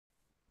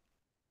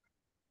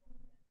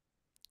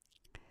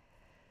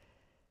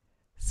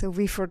So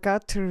we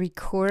forgot to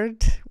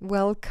record.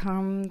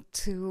 Welcome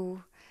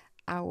to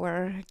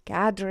our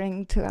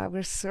gathering, to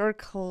our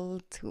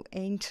circle, to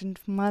Ancient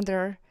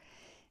Mother,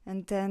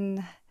 and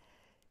then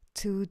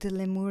to the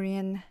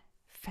Lemurian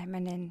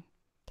feminine.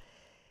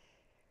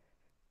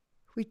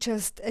 We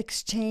just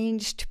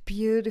exchanged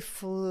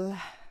beautiful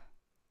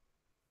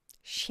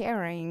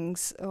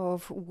sharings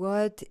of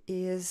what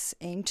is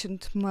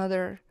Ancient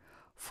Mother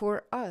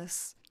for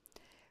us,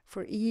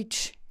 for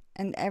each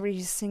and every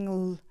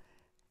single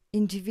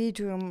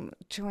individual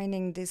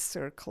joining this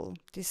circle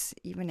this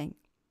evening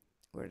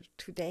or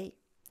today.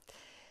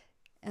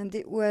 And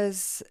it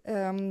was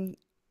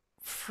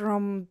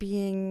from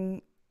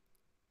being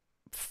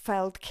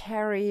felt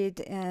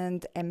carried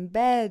and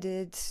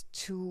embedded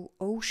to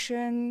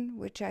ocean,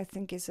 which I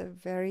think is a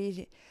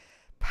very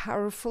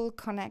powerful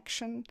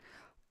connection.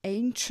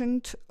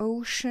 Ancient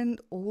ocean,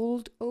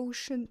 old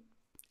ocean.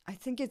 I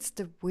think it's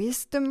the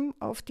wisdom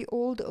of the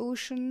old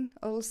ocean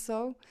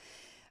also.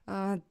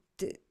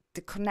 The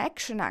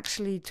connection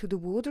actually to the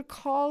water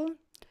call,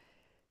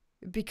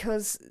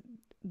 because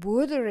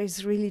water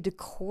is really the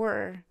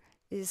core,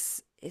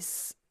 is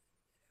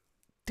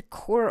the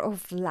core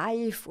of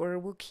life, or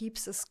what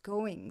keeps us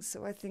going.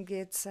 So I think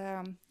it's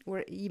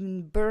or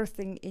even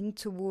birthing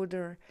into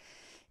water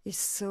is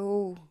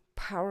so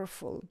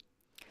powerful.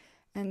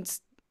 And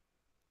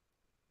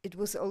it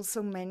was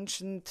also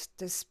mentioned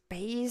the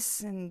space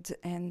and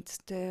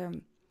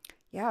the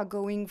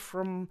going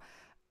from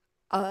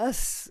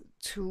us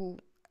to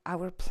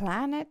our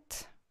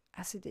planet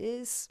as it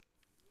is,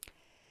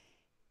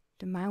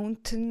 the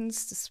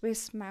mountains, the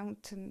Swiss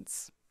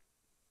mountains.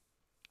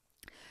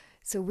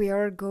 So we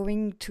are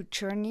going to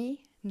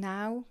journey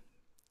now.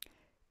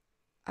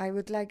 I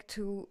would like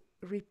to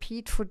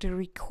repeat for the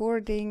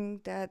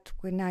recording that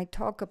when I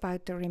talk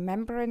about the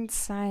remembrance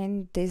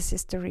sign, this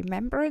is the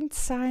remembrance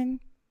sign.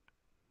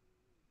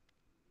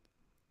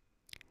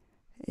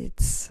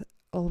 It's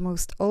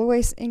almost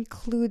always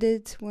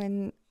included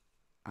when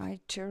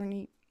I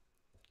journey.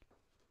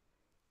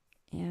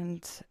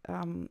 And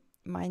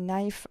my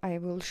knife, I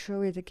will show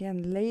it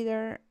again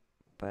later,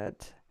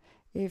 but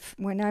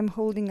when I'm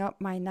holding up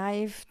my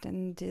knife,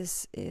 then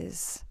this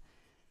is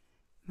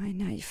my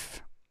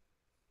knife.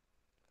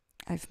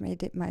 I've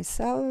made it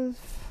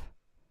myself.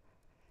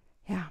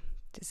 Yeah,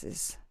 this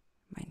is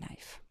my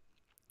knife.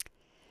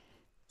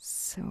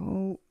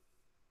 So,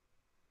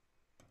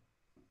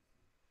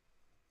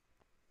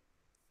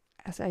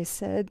 as I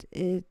said,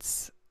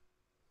 it's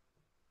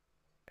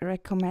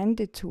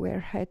recommended to wear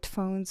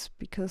headphones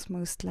because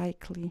most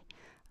likely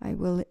I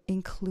will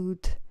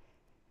include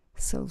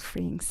soul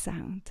freeing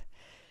sound.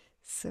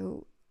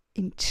 So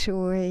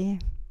enjoy,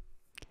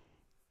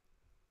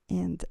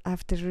 and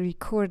after the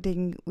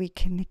recording we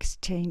can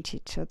exchange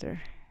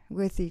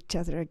with each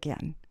other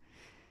again.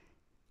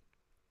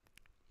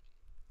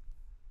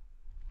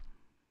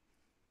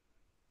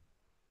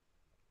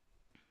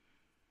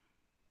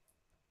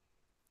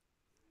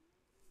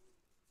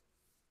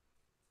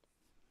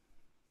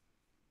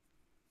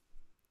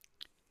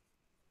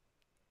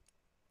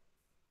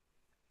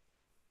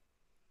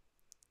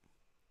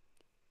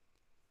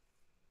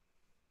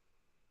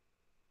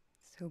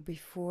 So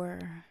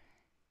before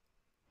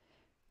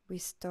we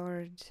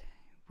start,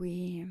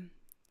 we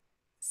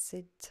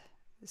sit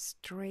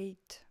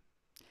straight,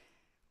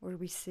 or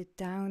we sit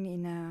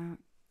down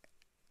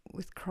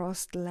with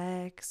crossed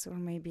legs, or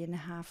maybe in a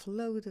half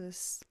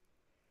lotus,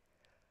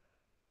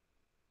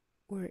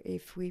 or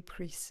if we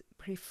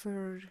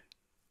prefer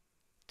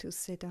to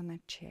sit on a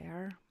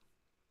chair,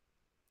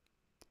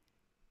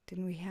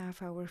 then we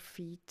have our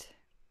feet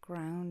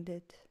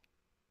grounded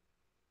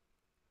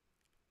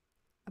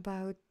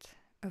about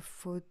a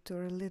foot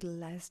or a little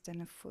less than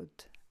a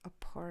foot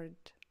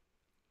apart.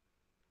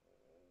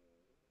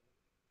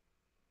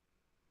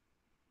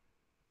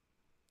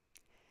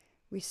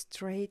 We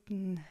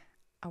straighten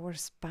our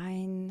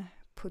spine,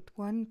 put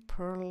one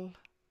pearl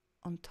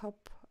on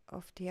top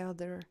of the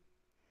other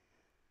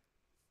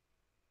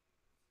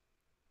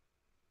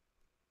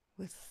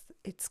with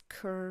its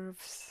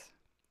curves,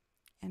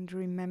 and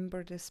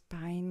remember the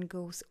spine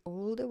goes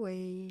all the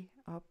way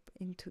up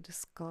into the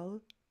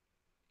skull.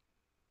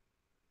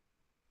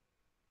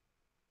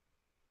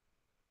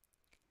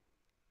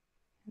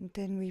 And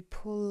then we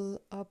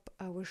pull up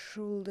our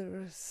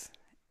shoulders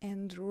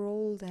and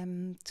roll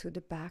them to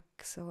the back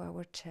so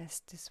our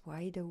chest is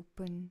wide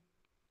open.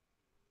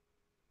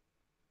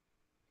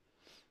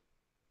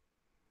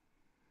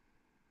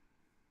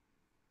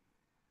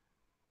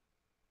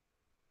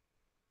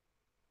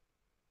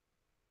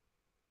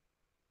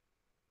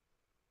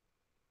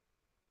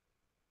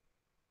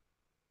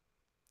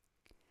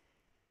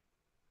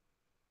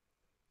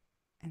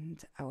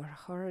 And our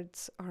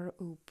hearts are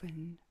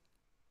open.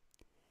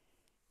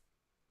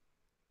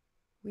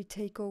 We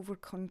take over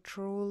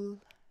control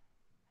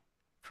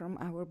from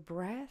our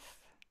breath.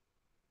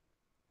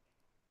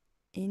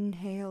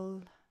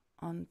 Inhale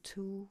on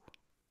 2.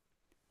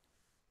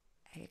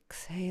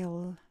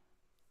 Exhale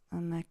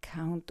on a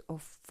count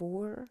of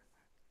 4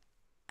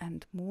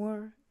 and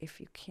more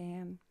if you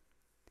can.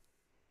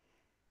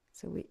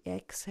 So we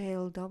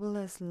exhale double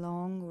as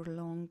long or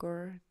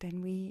longer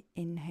than we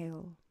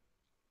inhale.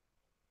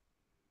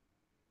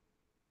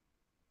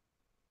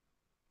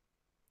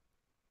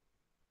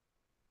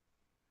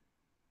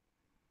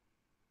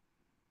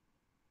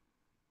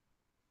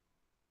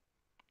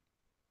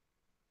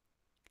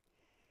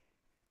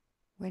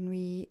 When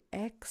we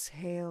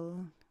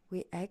exhale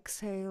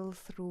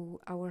through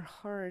our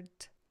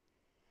heart,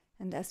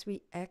 and as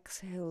we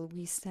exhale,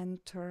 we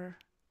center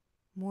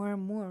more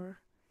and more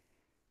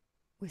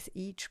with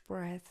each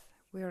breath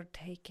we are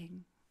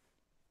taking.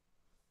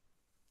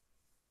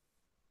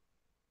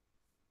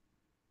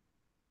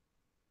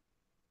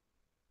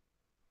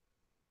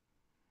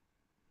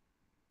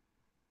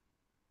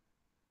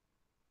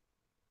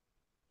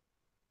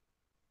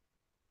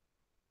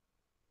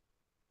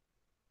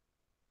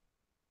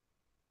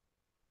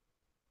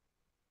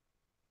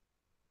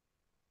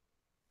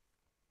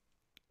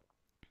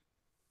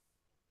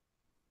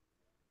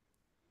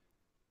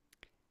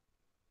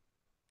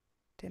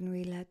 Then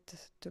we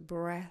let the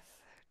breath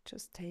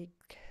just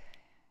take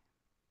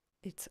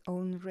its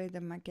own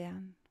rhythm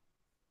again.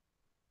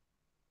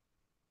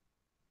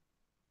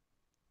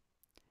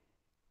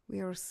 We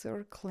are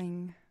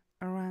circling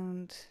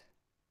around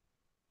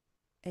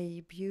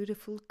a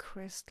beautiful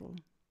crystal.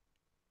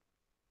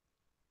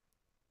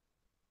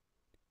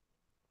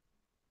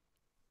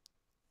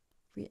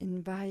 We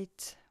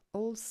invite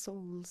all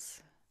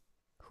souls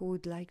who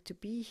would like to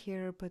be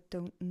here but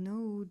don't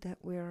know that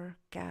we're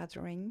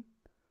gathering,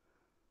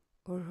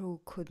 or who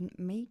couldn't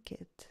make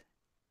it.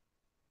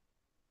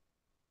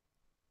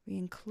 We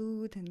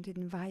include and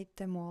invite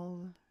them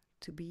all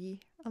to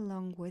be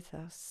along with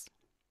us,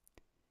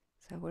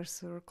 so our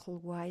circle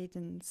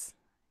widens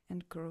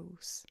and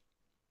grows.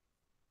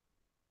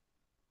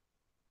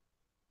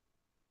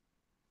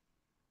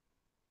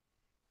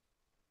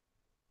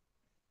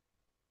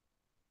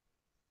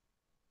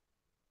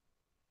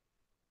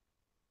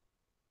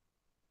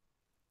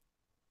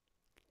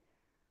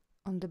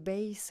 On the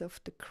base of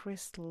the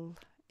crystal,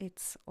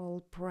 it's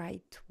all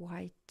bright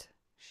white,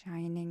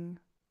 shining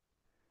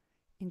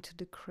into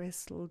the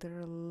crystal. There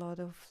are a lot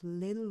of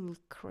little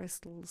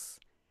crystals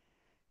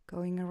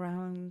going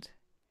around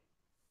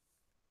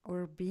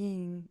or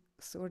being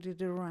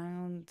sorted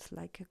around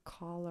like a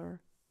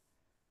collar.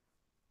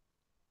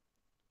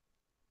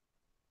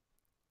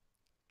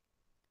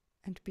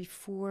 And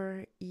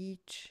before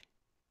each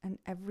and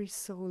every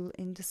soul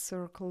in the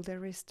circle,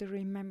 there is the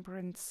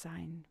remembrance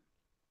sign.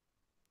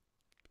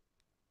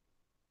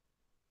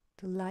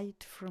 The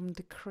light from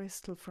the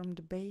crystal, from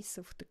the base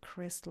of the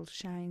crystal,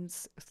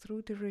 shines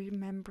through the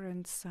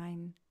remembrance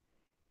sign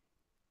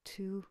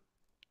to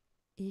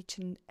each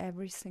and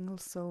every single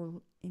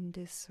soul in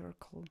this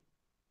circle.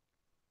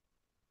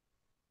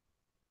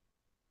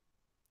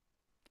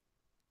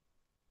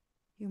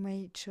 You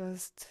may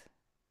just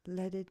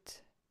let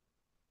it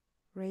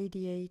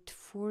radiate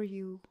for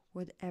you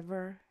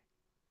whatever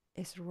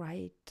is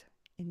right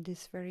in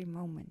this very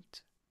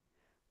moment.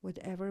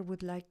 Whatever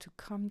would like to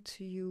come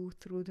to you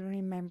through the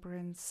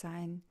remembrance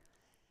sign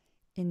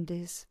in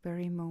this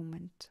very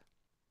moment.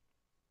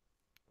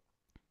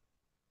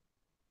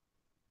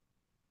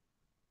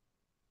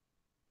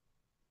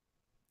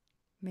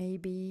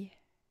 Maybe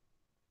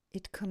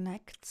it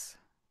connects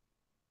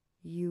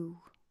you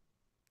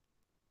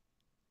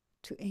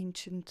to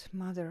Ancient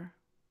Mother.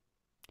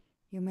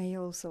 You may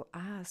also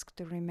ask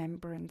the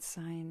remembrance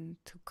sign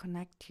to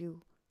connect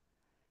you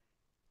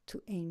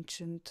to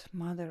Ancient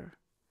Mother,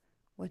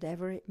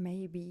 whatever it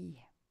may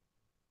be.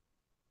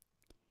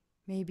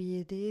 Maybe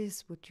it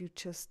is what you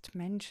just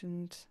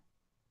mentioned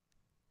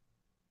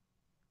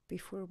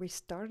before we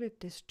started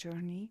this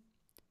journey.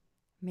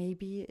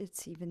 Maybe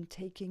it's even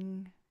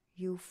taking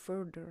you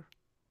further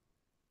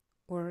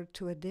or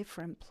to a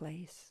different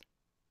place.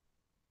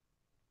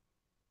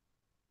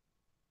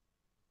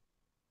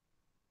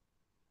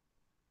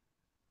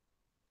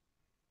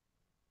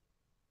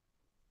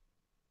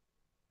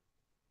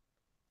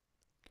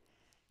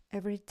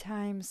 Every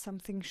time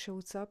something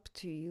shows up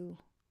to you,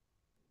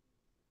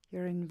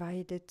 you're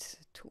invited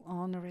to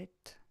honor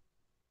it,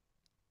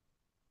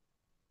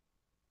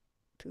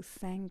 to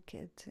thank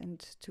it, and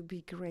to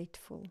be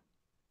grateful.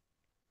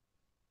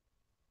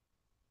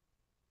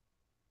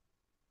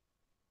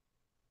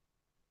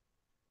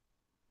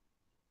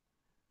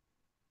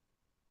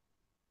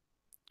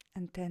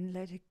 And then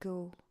let it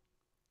go.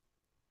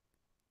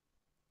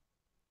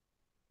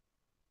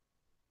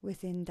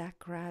 Within that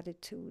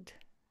gratitude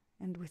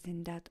and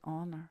within that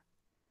honor,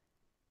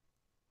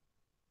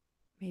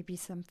 maybe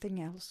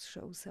something else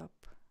shows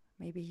up.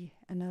 Maybe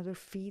another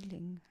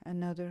feeling,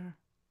 another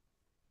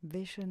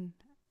vision,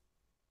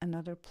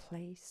 another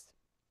place.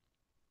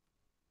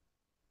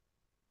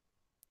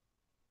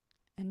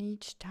 And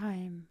each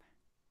time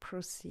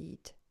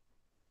proceed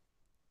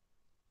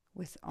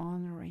with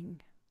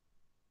honoring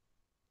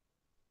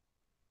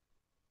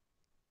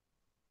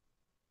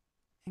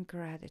and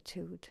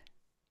gratitude.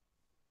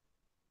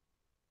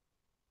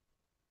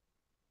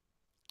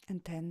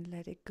 And then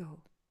let it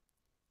go.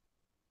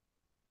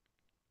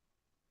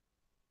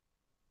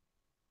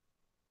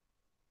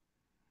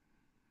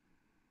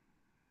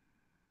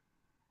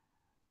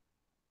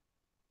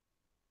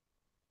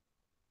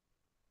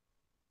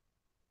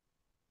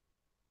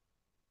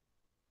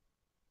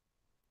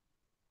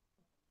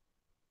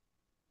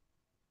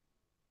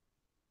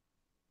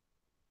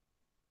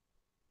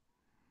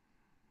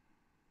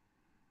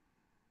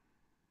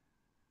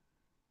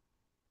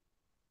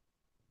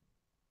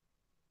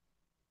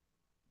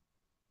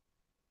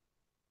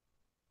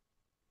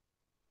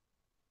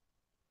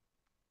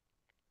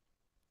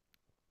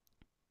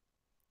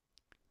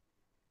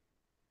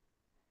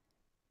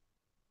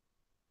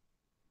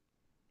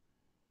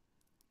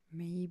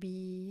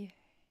 maybe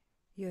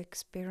you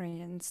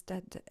experience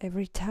that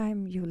every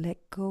time you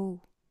let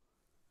go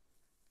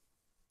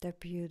that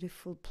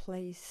beautiful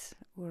place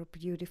or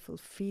beautiful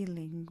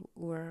feeling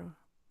or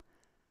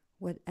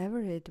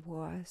whatever it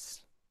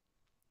was,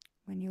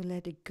 when you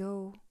let it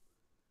go,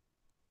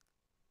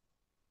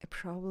 it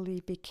probably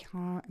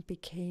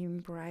became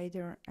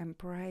brighter and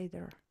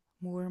brighter,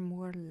 more and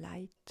more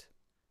light.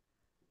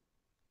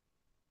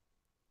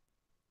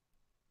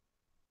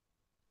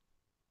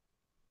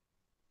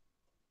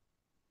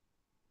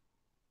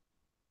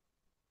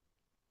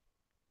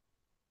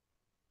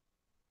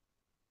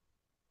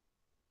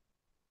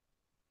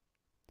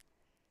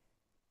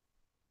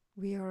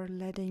 We are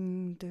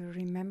letting the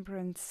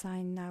remembrance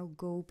sign now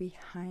go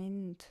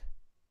behind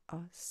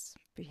us,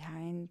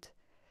 behind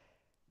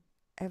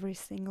every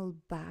single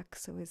back.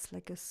 So it's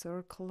like a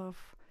circle of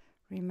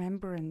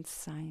remembrance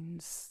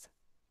signs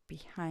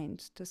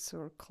behind the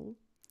circle.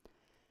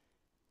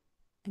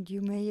 And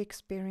you may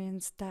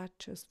experience that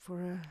just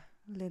for a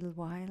little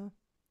while.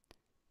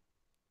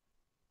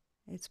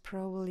 It's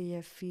probably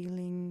a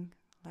feeling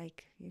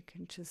like you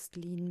can just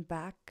lean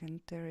back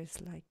and there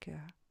is like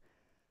a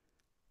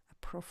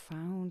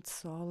profound,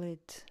 solid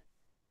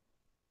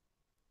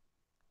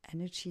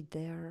energy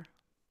there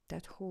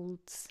that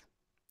holds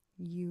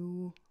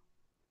you,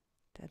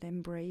 that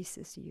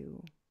embraces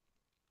you.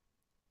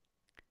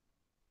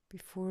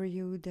 Before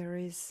you there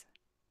is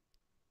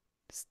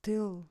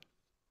still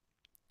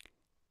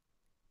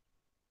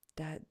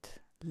that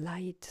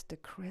light, the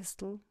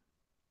crystal.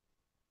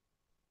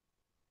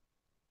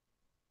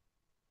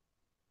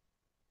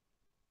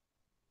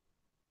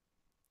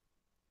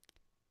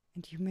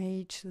 And you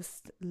may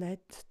just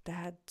let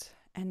that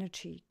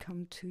energy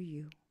come to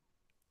you.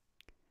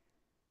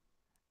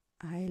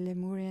 I,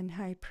 Lemurian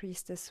High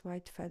Priestess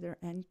White Feather,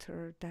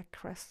 enter that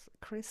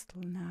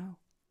crystal now.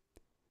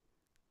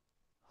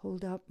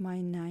 Hold up my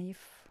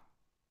knife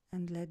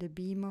and let a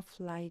beam of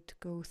light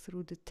go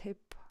through the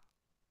tip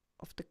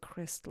of the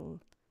crystal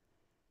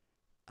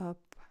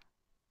up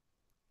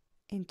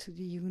into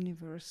the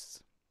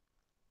universe.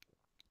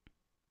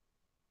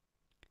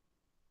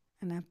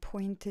 And I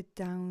point it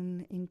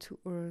down into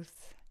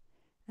earth.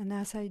 And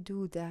as I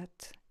do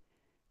that,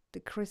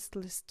 the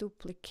crystal is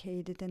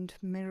duplicated and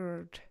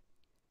mirrored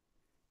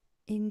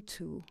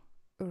into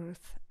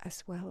earth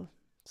as well.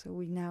 So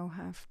we now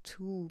have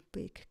two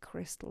big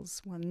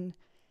crystals, one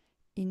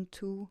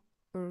into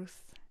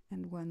earth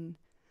and one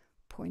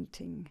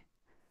pointing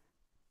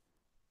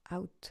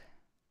out,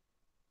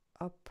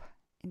 up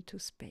into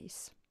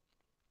space.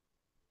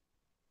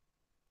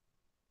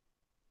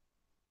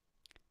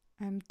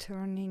 I'm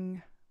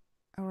turning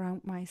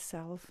around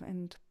myself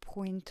and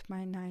point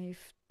my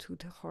knife to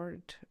the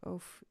heart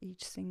of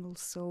each single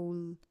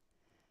soul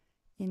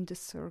in the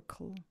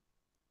circle.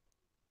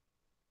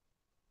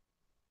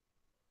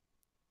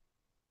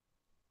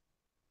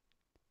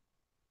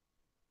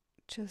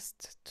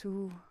 Just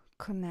to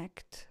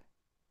connect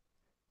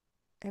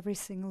every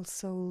single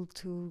soul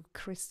to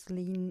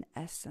crystalline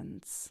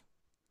essence,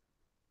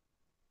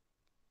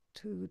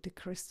 to the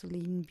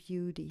crystalline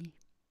beauty.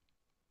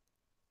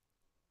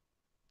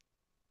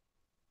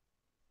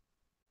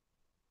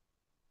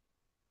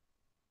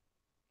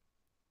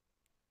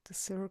 The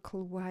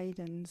circle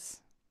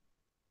widens.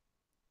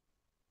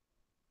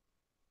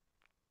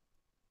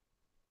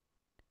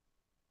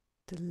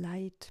 The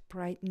light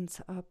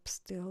brightens up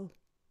still.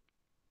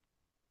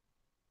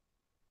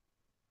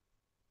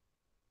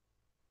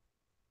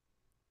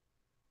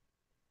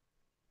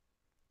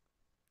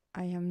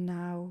 I am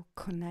now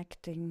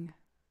connecting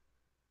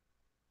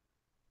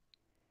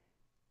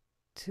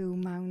to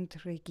Mount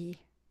Rigi,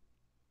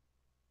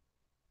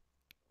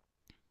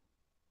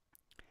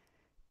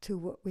 to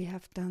what we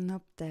have done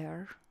up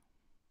there.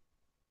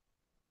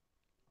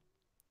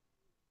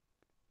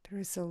 There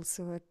is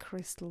also a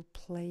crystal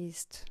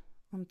placed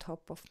on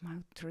top of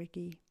Mount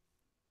Rigi,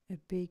 a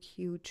big,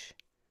 huge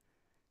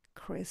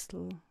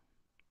crystal,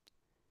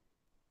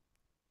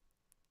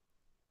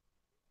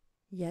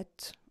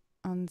 yet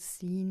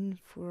unseen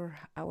for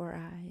our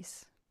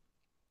eyes.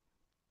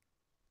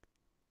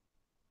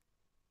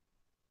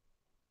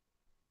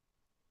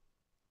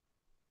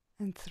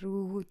 And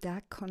through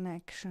that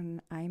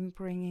connection, I'm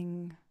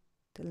bringing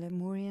the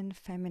Lemurian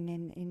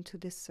feminine into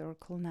this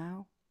circle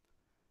now.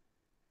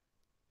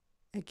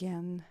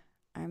 Again,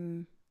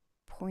 I'm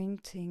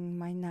pointing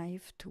my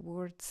knife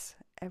towards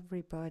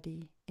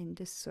everybody in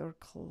this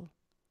circle.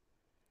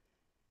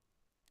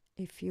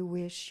 If you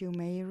wish, you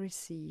may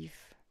receive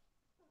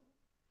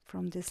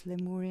from this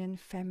Lemurian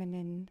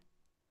feminine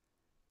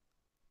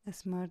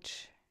as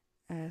much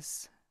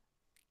as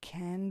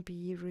can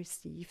be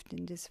received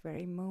in this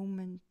very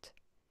moment,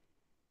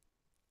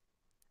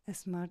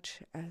 as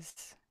much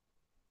as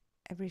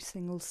every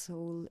single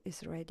soul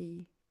is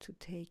ready to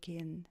take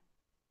in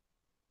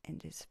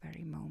this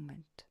very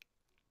moment.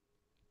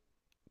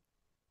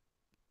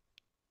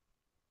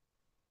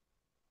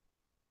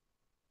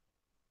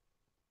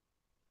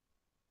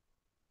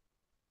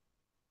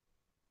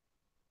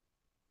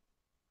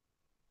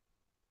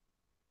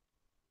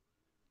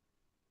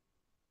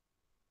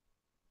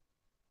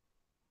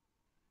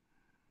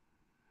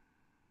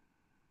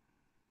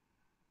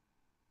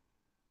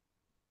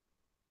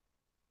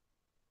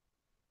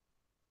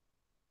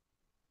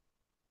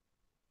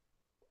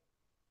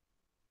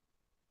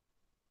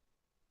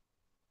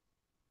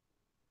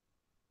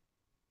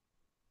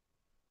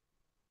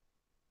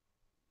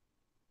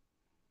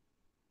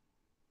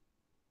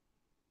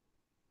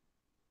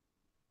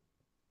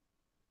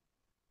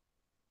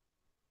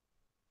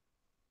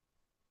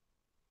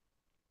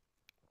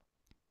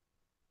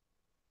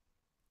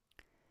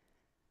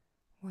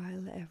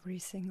 while every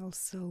single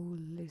soul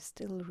is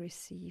still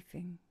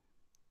receiving,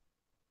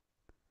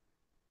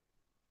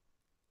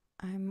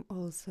 I'm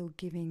also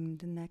giving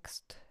the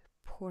next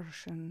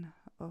portion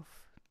of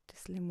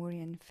this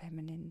Lemurian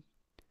feminine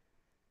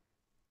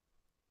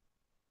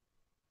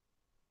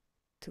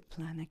to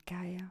planet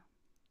Gaia.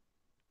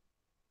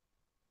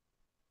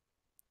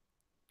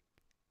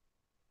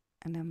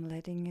 And I'm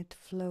letting it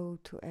flow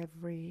to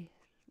every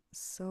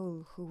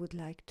soul who would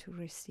like to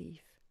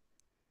receive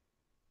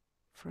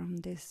from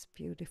this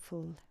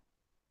beautiful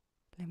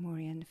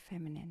Lemurian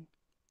feminine.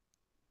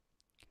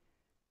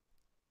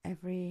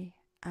 Every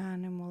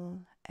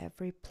animal,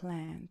 every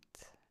plant,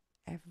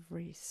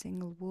 every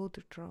single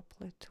water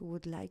droplet who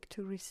would like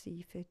to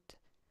receive it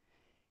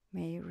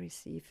may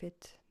receive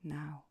it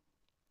now.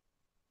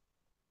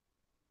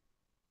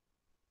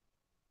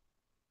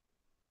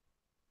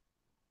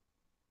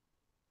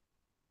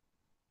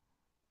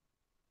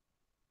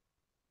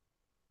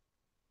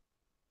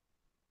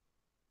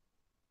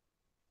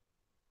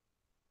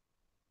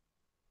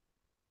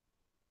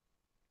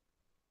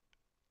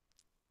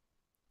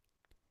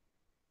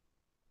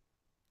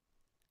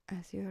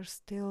 As you are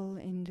still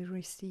in the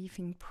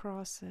receiving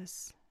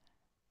process,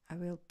 I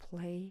will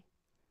play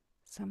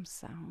some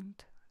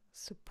sound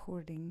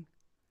supporting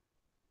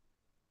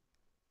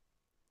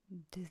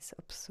this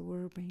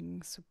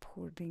absorbing,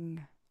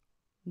 supporting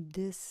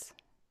this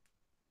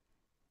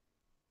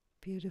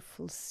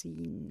beautiful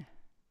scene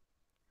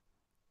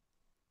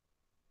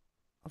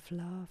of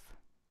love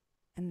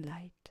and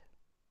light,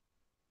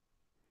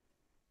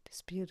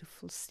 this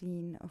beautiful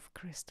scene of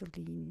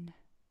crystalline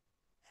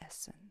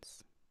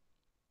essence.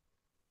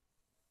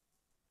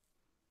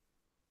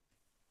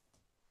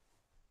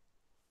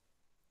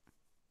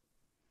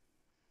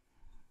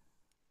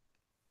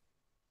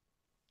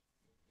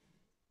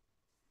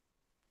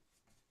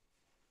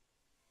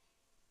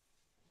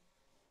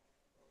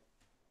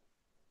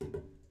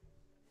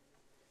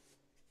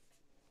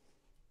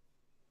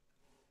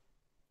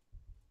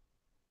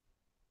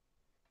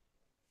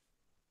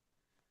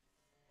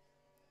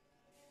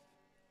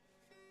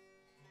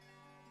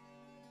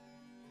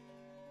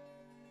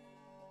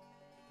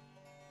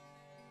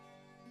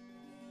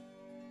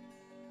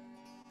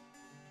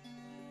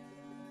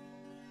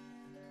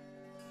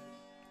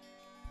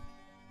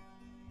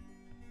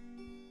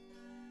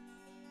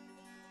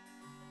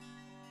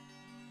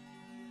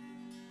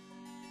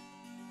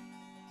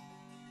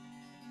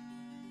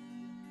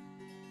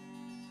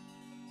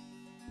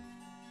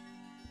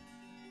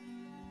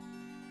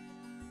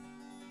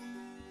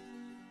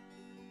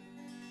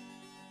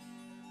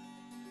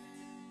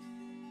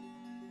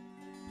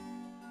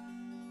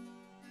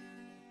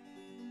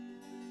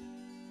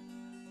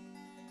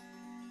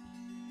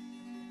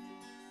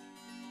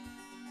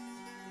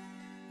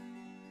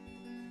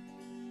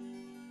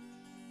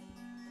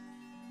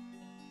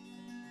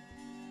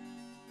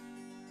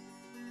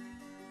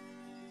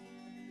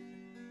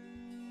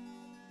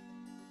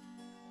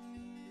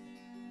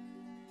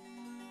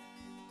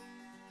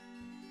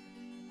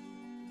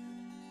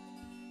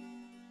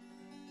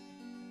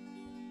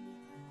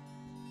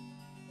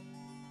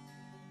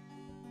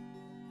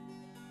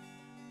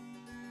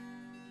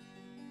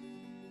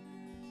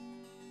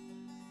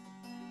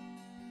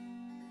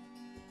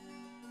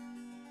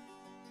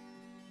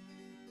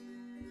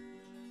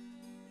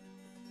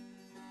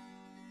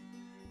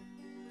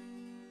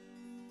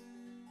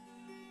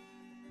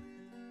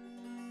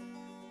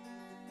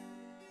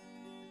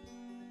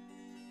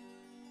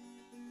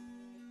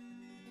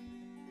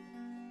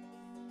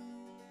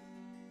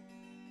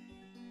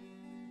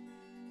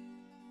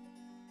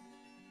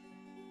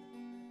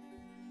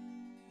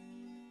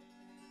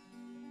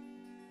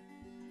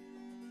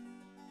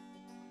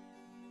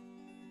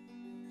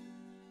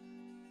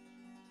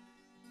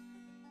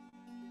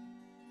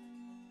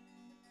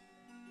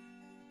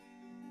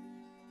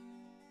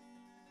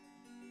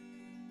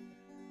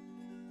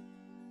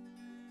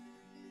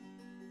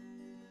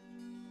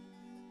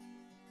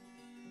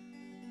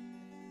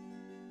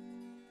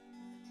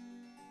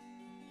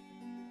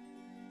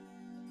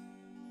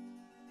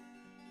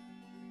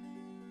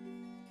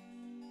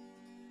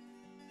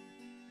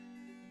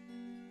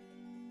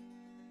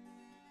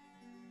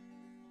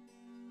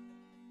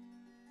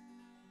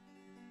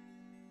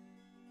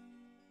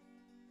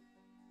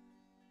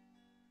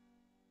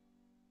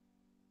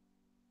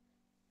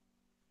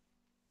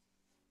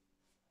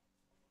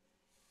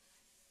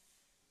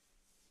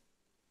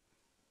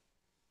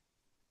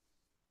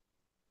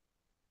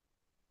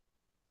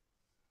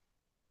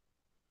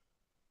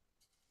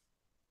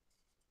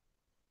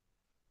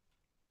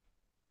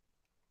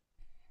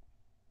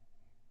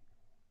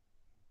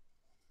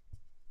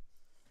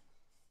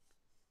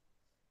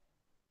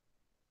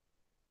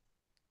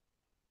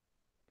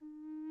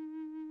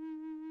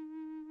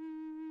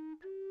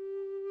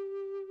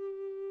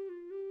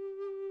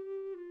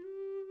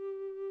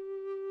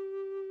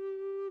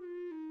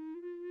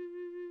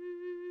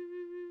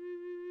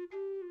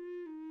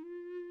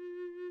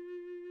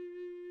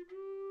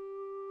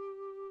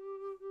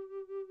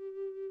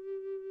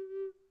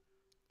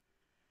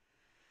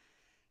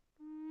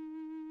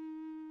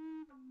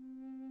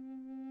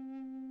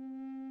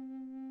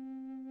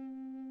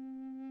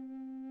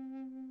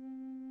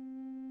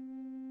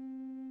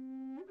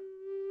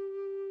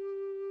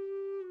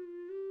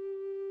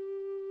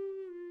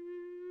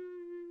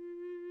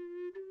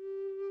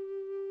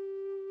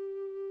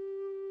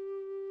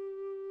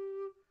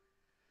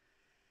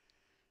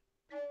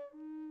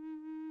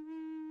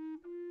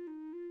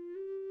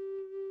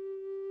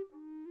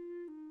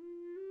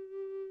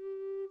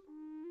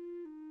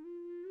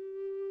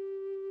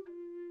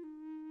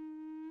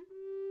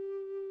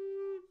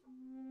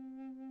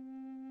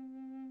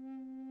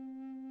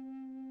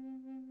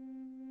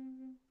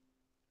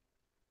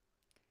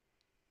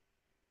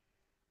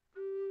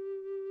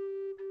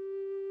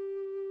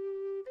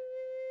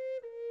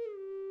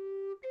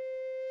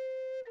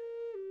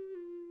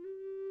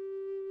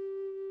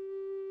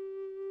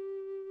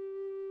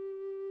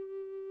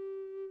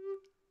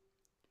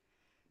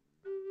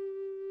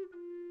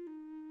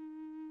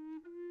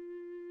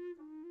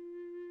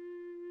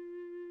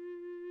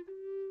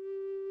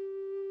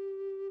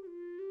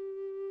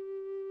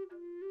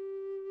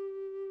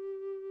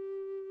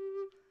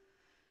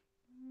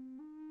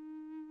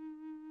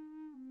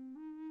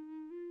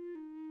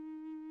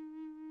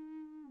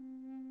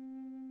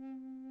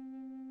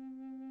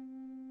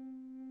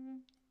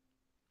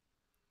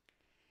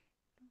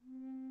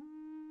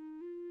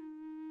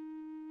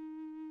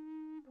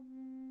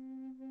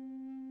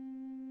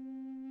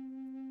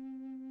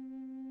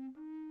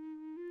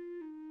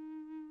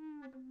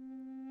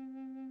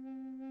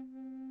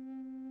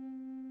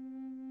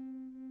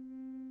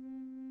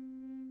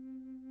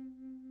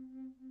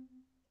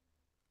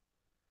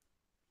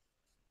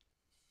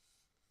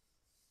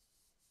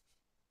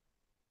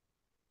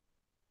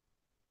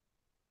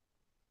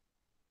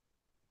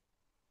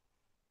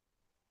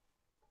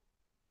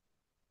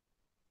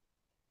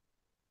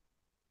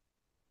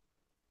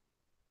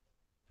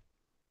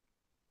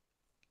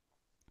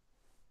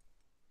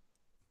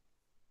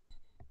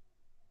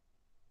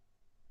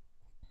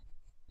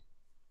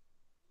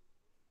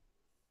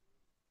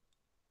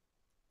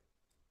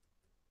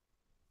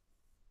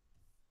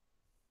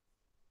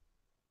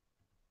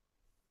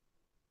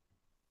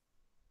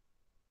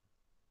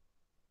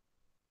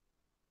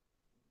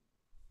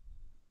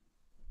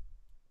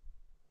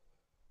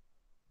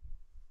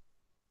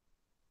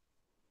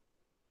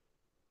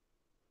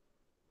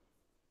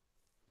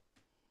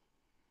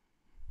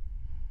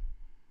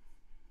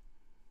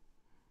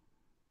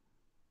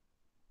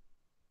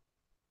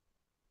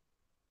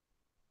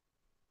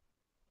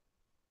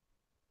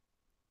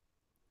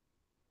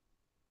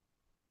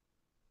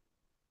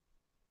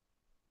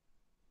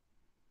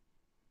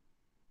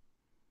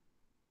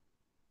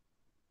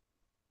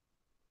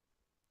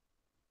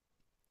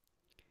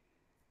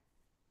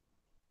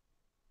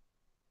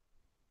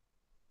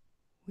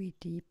 we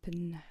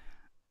deepen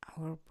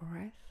our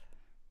breath,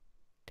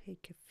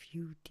 take a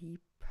few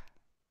deep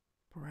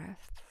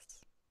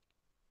breaths.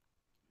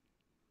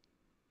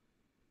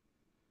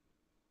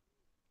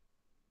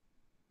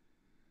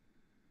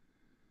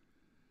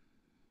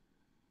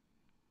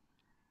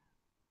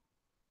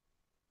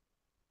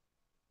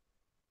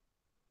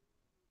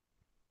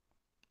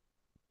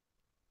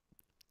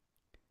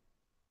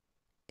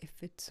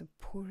 If it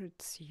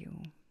supports you,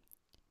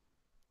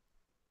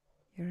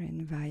 you're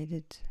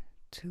invited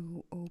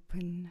to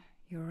open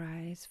your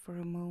eyes for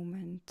a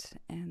moment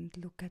and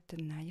look at the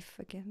knife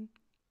again,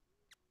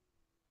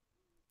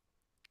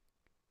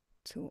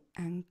 to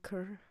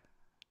anchor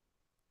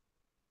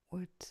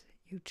what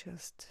you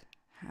just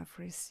have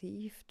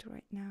received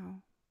right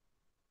now.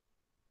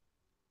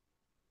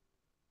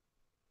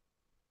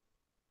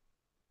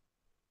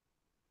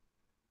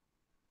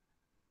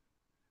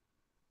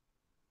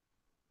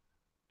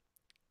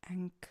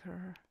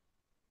 Anchor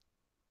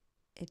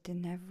it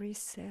in every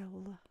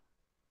cell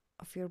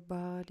of your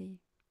body,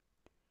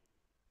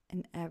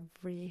 in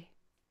every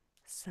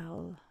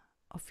cell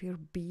of your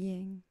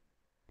being,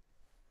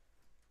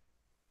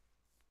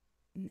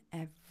 in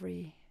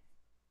every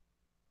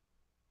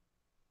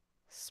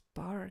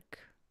spark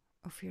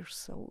of your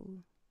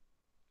soul.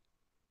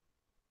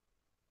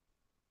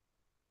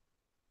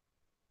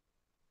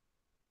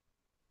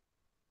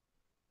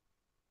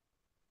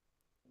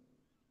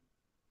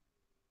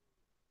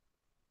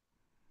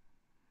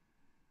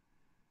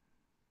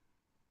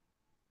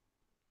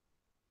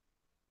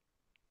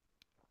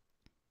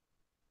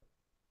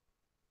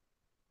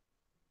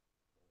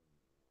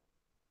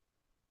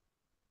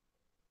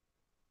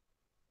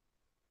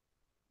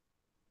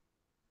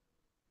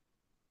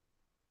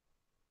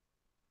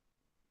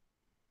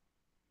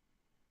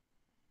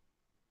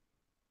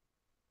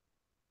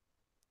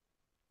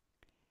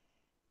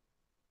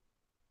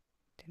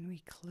 Then we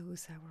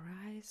close our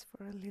eyes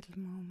for a little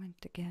moment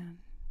again.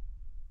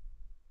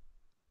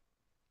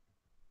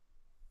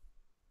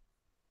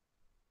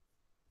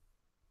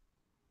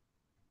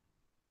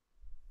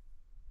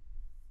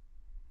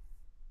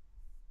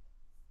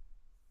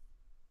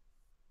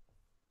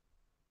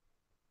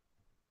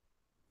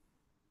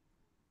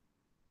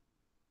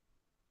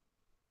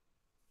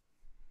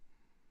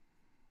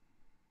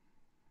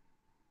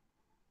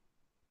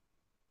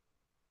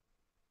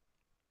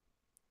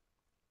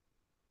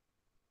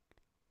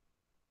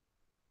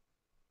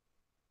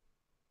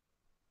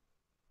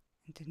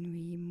 And then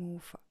we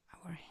move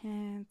our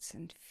hands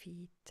and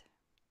feet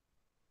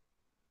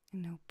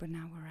and open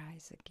our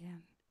eyes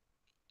again.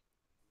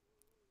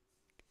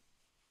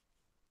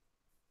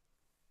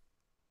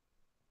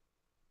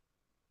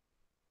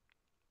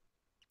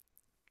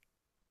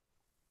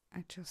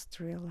 I just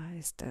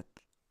realized that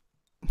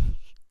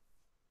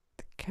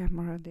the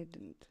camera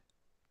didn't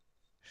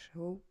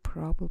show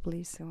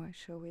probably, so I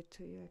show it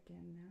to you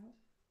again now.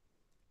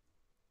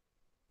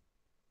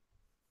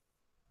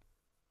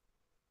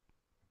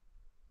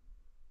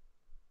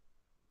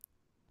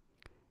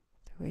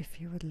 So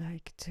if you would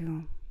like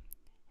to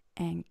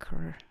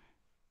anchor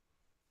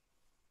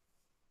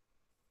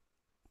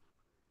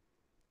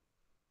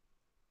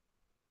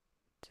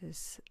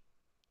this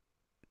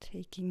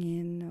taking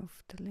in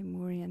of the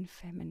Lemurian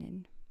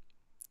feminine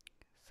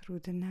through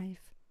the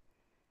knife,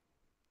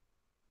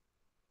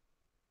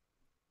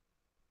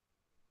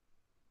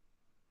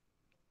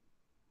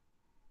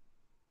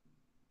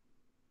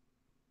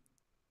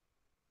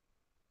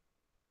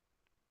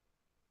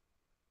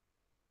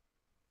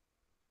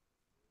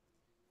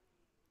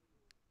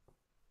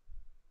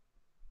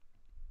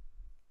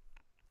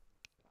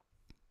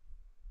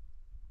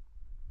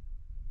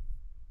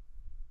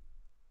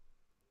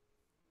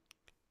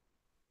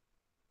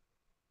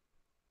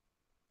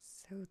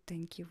 so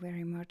thank you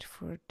very much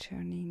for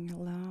journeying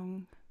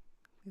along.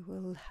 We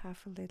will have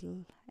a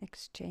little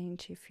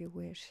exchange if you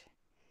wish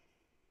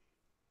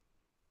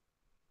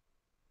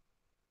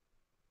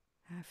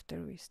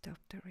after we stop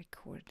the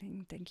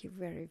recording. Thank you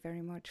very,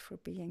 very much for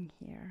being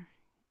here,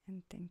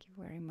 and thank you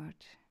very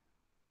much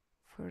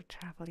for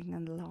traveling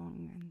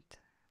along and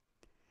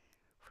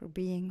for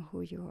being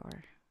who you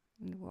are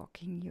and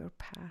walking your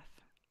path.